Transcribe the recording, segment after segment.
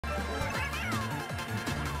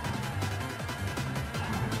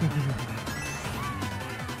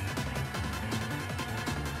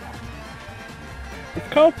It's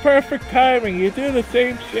called perfect timing. You do the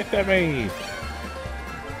same shit to me.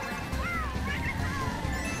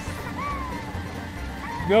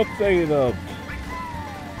 Don't say you don't.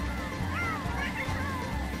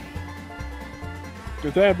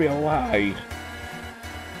 Cause that'd be a lie.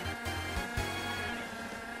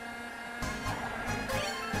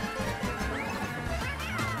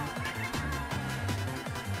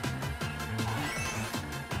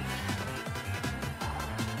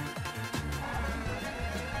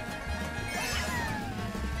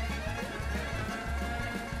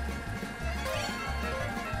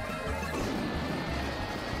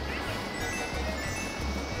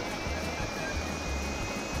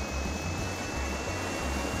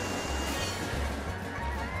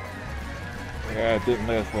 Yeah, it didn't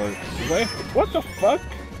last long. What the fuck?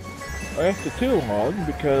 I lasted too long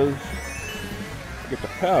because I get the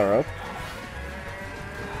power up.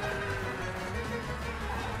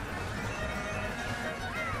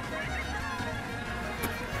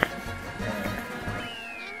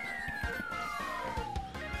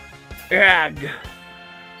 Ag.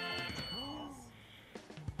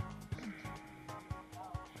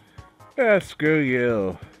 Ah, screw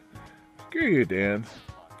you. Screw you, Dan.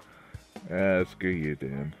 Ah, screw you,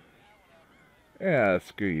 Dan. Yeah,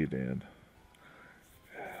 screw you, Dan.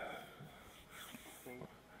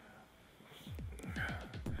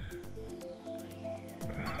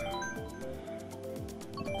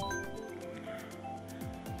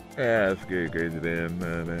 Yeah, screw you, crazy Dan.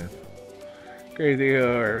 Man. Crazy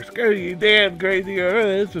or screw you, Dan, crazy or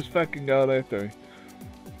this is fucking going after me.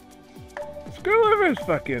 Screw whoever's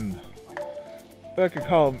fucking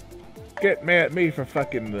call him, get mad at me for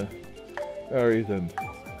fucking no reason.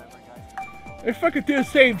 They fucking do the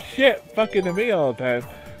same shit fucking to me all the time.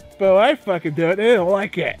 But when I fucking do it, they don't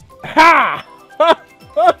like it. Ha!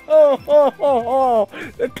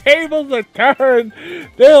 The tables are turned.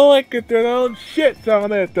 They don't like it. Their own shit's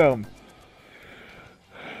on at them.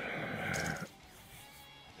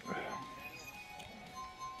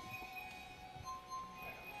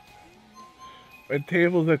 When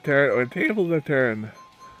tables are turned.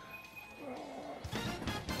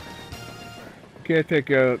 Can't take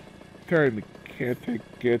a turn.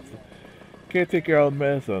 Can't take your own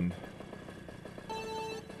medicine.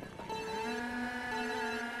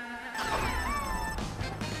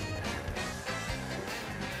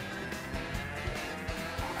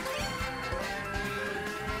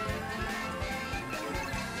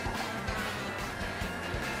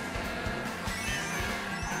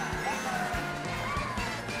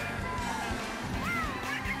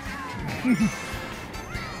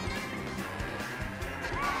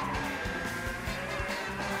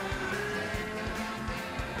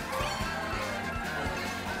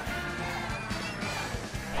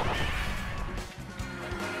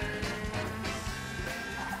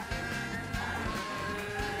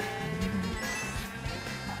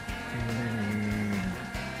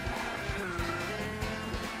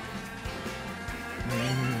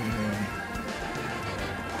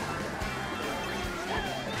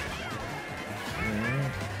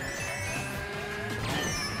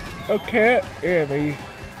 Okay, Andy.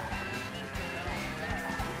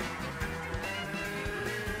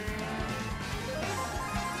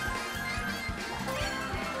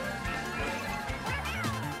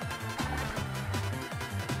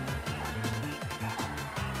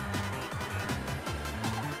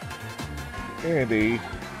 Andy.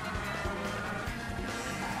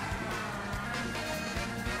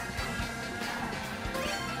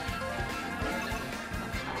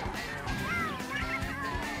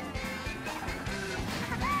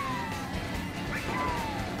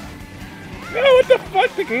 No, what the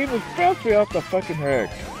fuck? The game was bounced me off the fucking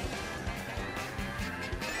heck.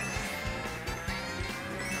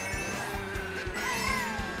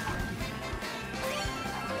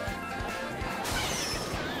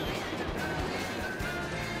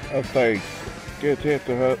 Oh, thanks. Get a chance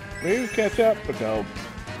to help. Maybe catch up, but no.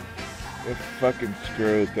 It's fucking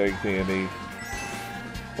screwed. Thanks, Andy.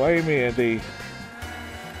 Blame me, Andy.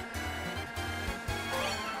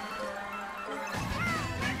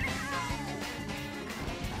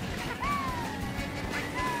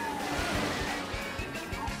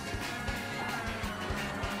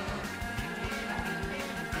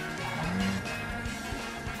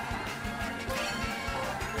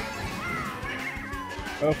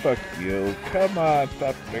 Oh, fuck you. Come on,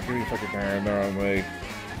 stop making me fucking turn the wrong way.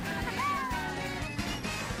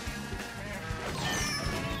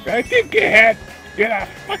 I didn't get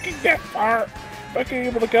fucking that far. Fucking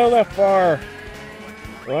able to go that far.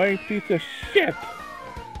 Lying piece of shit.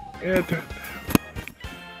 And,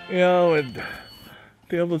 you know, and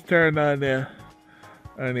tables turn on you,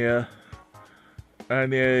 on you,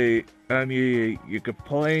 on you, on you. You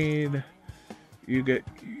complain. You get,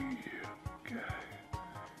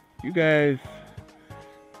 you guys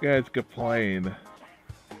complain,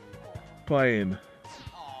 but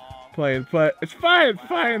it's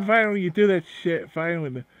fine when you do that shit. Fine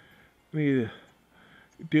when you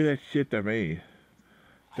do that shit to me.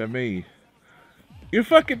 You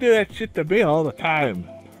fucking do that shit to me all the time.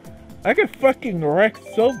 I get fucking wrecked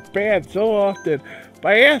so bad, so often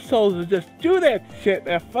by assholes who just do that shit.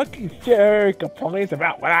 That fucking shit everybody complains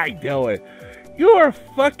about what I do it. You are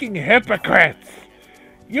fucking hypocrites.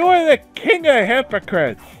 You are the king of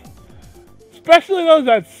hypocrites. Especially those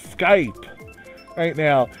on Skype right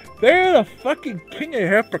now. They're the fucking king of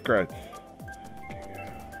hypocrites.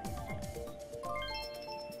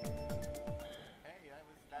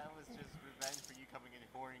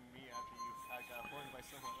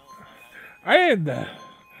 I didn't.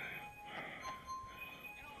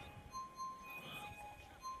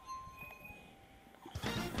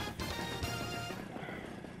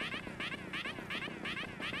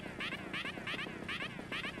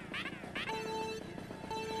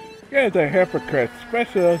 You guys are hypocrites,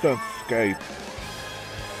 especially those on Skype.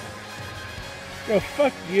 Yo,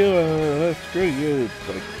 fuck you, screw you. It's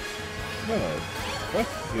like, no, fuck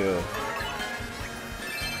you.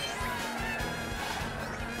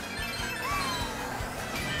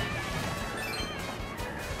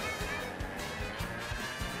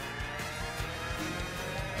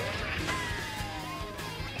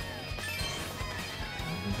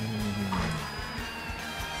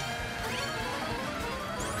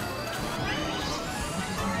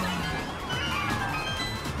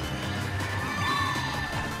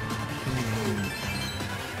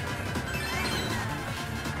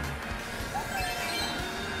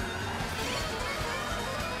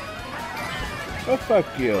 Oh,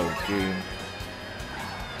 fuck you, game.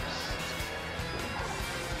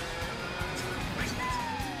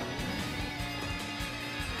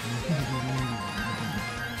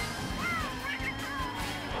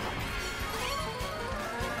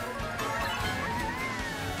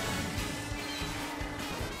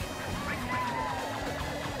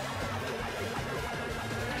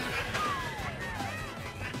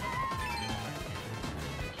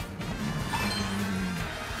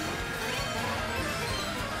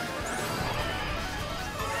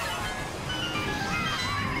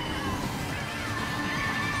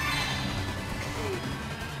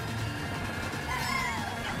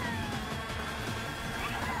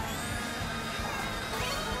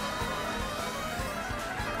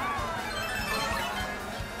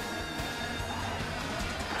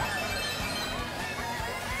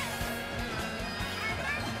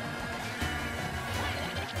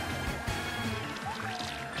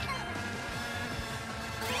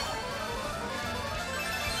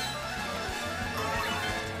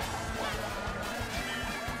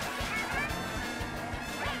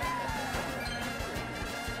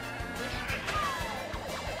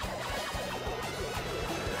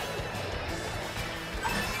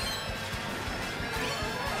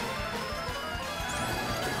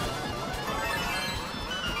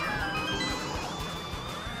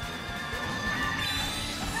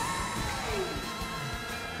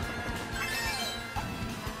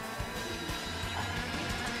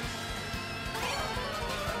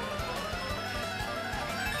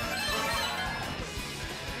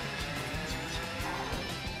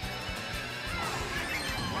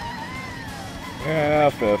 Yeah,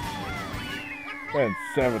 5th. And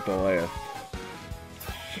 7th to last.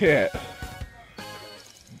 Shit.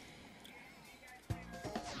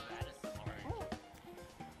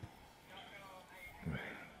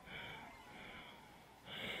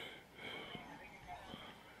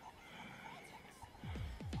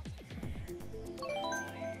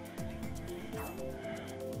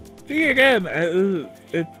 See again,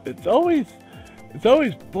 it's always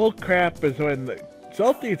bullcrap. Is when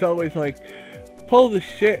Salty's always like pull the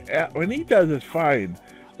shit out. When he does, it's fine.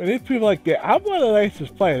 When it's people like that, I'm one of the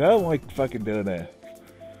nicest players. I don't like fucking doing that.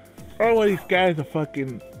 Or when these guys are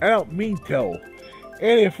fucking, I don't mean to.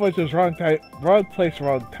 Alien Force was wrong time, wrong place,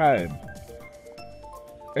 wrong time.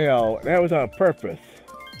 You know, that was on purpose.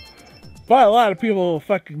 But a lot of people will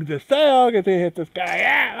fucking just say, oh, I'm gonna hit this guy.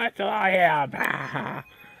 Yeah, that's all I am.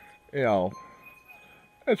 You know,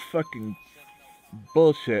 that's fucking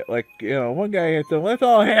bullshit. Like, you know, one guy hits him, that's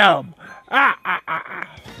all him.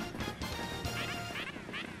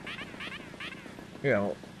 You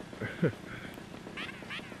know.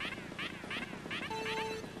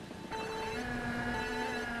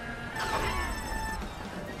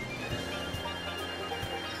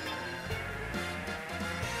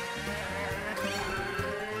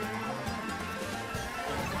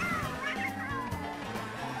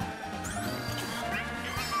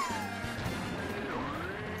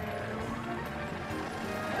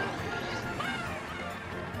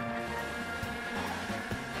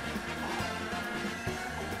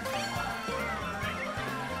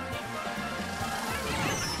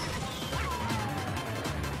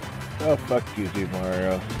 Oh, fuck you, G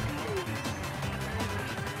Mario.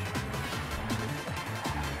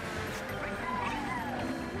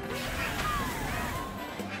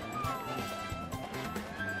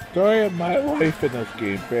 Story of my life in this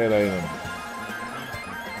game, bad item.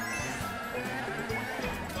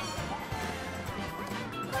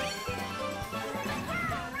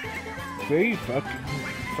 See? Fucking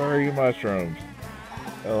furry mushrooms.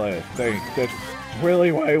 Alas, thanks. That's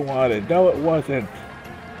really what I wanted. No, it wasn't.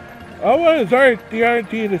 All I wanted is the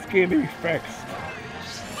RNG in this game to be fixed.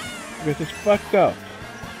 Because it's fucked up.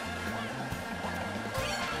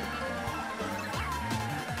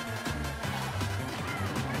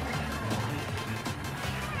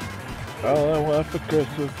 All I want for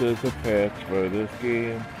Christmas is a patch for this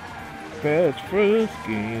game. Patch for this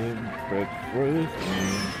game. Patch for this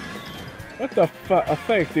game. What the fuck? Oh,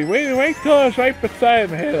 thanks, dude. Wait till I was right beside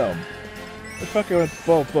him and hit him. I fucking went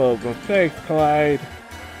both of them. Thanks, Clyde.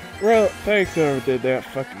 Well, thanks whoever did that,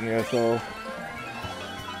 fucking asshole.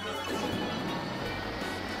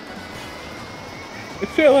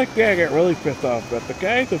 It's shit like that I get really pissed off, but the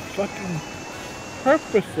guys that fucking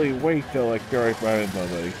purposely wait till like they're right behind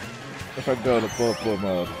somebody. If I go to full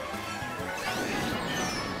mode.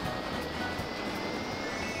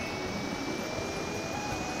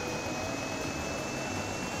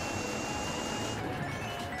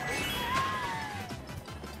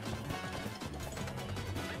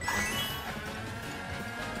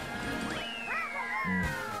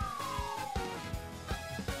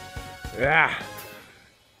 Yeah.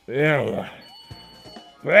 Yeah.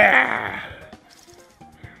 Yeah.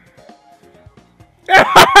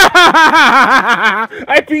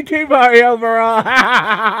 I beat Team Mario overall.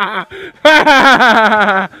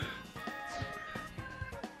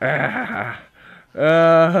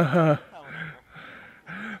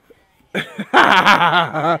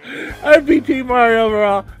 I beat Team Mario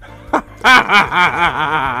overall. Ha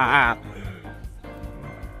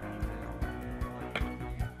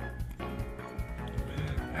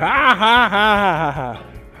ha ha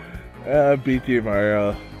ha! Beat Team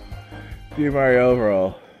Mario. Team Mario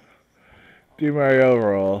overall. Team Mario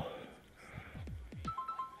overall.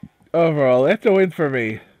 Overall, that's a win for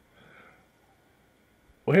me.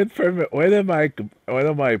 Win for me. Win in my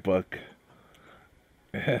book.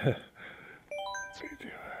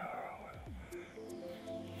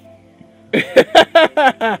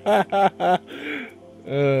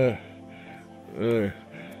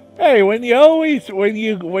 Hey, when you always win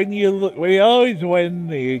the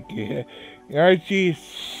RG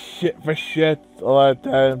shit for shit a lot of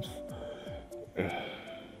times.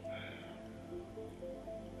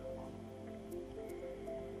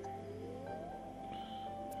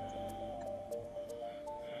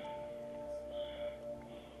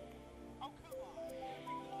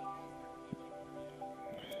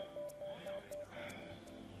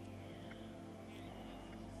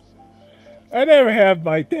 I never have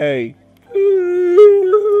my day.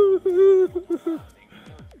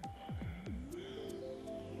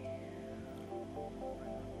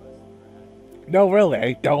 No, really,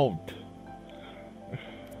 I don't.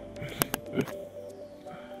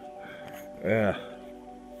 Yeah.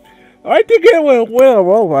 I did get with a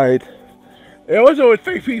worldwide. It wasn't with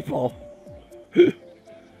 3 people.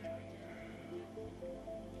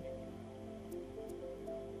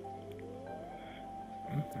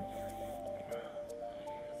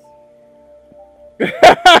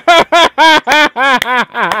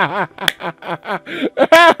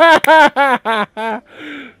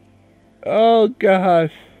 Oh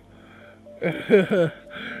gosh.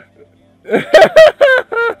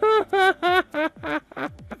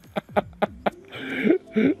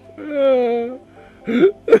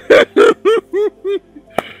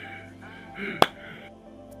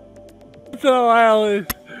 Once in a while,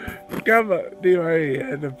 come on, D.R.E.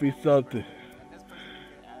 had to be something.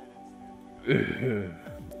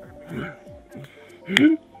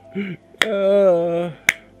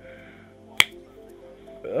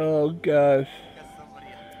 Oh gosh.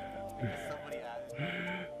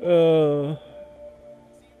 Oh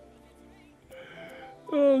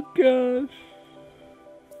gosh.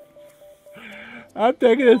 I'm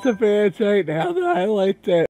taking this advantage right now that I like that.